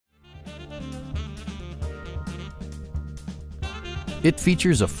It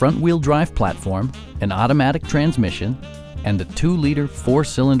features a front-wheel drive platform, an automatic transmission, and a 2-liter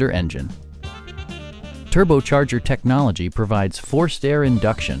 4-cylinder engine. Turbocharger technology provides forced air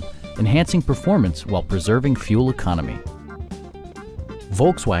induction, enhancing performance while preserving fuel economy.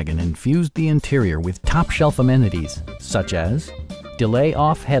 Volkswagen infused the interior with top-shelf amenities such as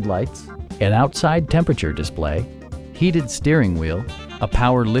delay-off headlights, an outside temperature display, heated steering wheel, a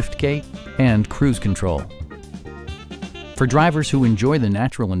power liftgate, and cruise control. For drivers who enjoy the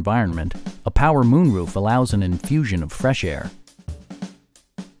natural environment, a power moonroof allows an infusion of fresh air.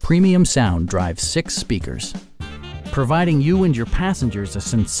 Premium sound drives 6 speakers, providing you and your passengers a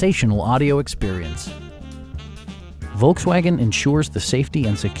sensational audio experience. Volkswagen ensures the safety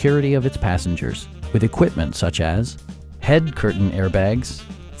and security of its passengers with equipment such as head curtain airbags,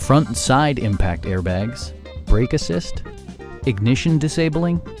 front and side impact airbags, brake assist, ignition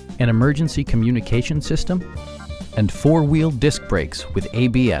disabling, an emergency communication system, and 4-wheel disc brakes with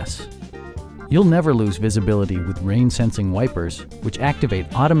ABS. You'll never lose visibility with rain-sensing wipers, which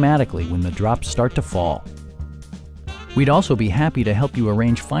activate automatically when the drops start to fall. We'd also be happy to help you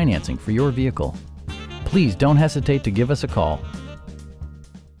arrange financing for your vehicle. Please don't hesitate to give us a call.